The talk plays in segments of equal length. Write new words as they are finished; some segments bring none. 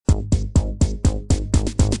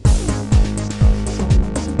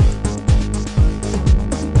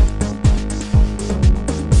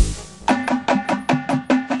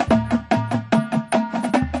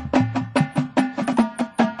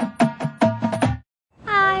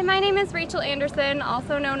is Rachel Anderson,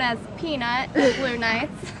 also known as Peanut of Blue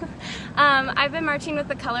Knights. I've been marching with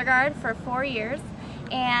the Color Guard for 4 years,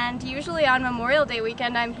 and usually on Memorial Day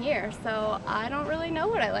weekend I'm here, so I don't really know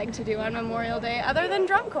what I like to do on Memorial Day other than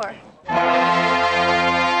drum corps.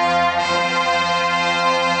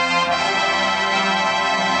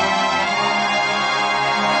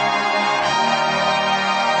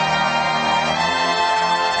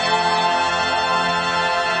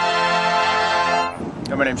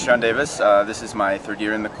 My name's Sean Davis. This is my 3rd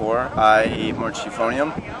year in the Corps. I march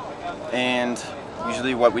euphonium, and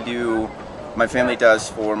usually what we do, my family does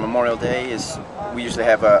for Memorial Day is we usually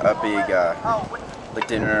have a big like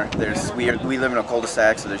dinner. We live in a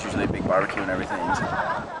cul-de-sac, so there's usually a big barbecue and everything.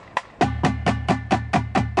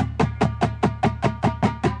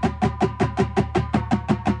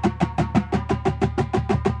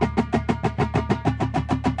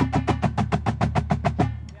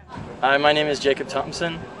 Hi, my name is Jacob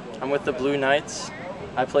Thompson. I'm with the Blue Knights.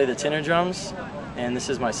 I play the tenor drums, and this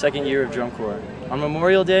is my 2nd year of drum corps. On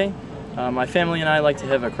Memorial Day, my family and I like to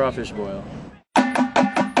have a crawfish boil.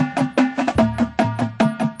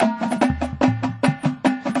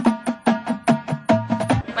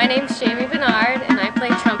 My name's Jamie Bernard, and I play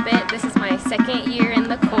trumpet. This is my 2nd year in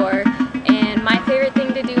the Corps, and my favorite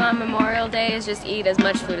thing to do on Memorial Day is just eat as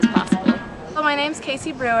much food as possible. Well, my name's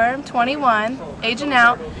Casey Brewer. I'm 21, aging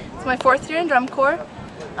out. It's my 4th year in drum corps.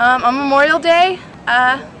 On Memorial Day,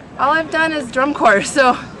 all I've done is drum corps,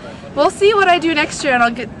 so we'll see what I do next year, and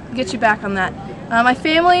I'll get you back on that. My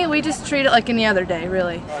family, we just treat it like any other day,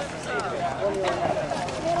 really.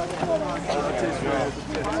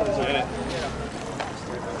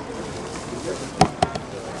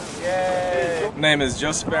 My name is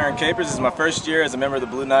Joseph Aaron Capers. This is my 1st year as a member of the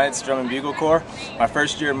Blue Knights Drum and Bugle Corps, my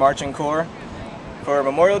 1st year in Marching Corps. For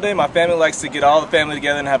Memorial Day, my family likes to get all the family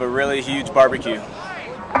together and have a really huge barbecue.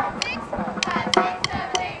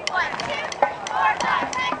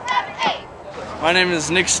 My name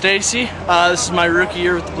is Nick Stacy. This is my rookie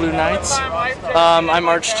year with the Blue Knights. I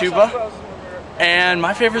march tuba, and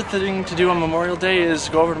my favorite thing to do on Memorial Day is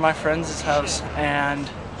go over to my friend's house and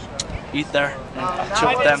eat there and chill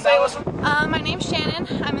with them. My name's Shannon.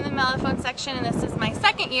 I'm in the mellophone section, and this is my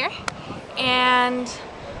 2nd year. And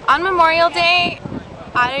on Memorial Day,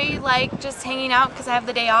 I like just hanging out because I have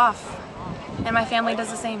the day off, and my family does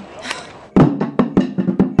the same.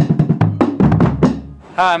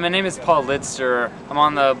 Hi, my name is Paul Lidster. I'm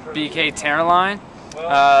on the BK tenor line.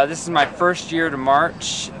 This is my 1st year to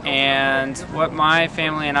march, and what my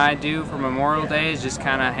family and I do for Memorial Day is just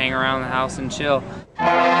kind of hang around the house and chill.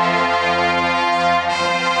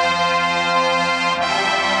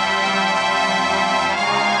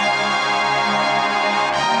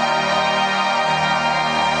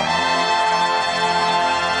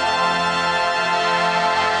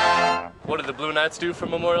 What do the Blue Knights do for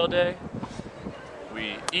Memorial Day?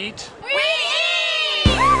 We eat. We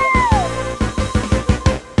eat!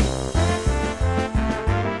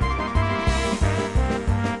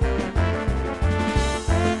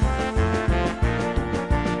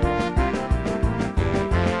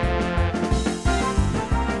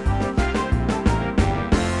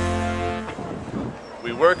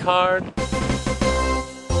 We work hard.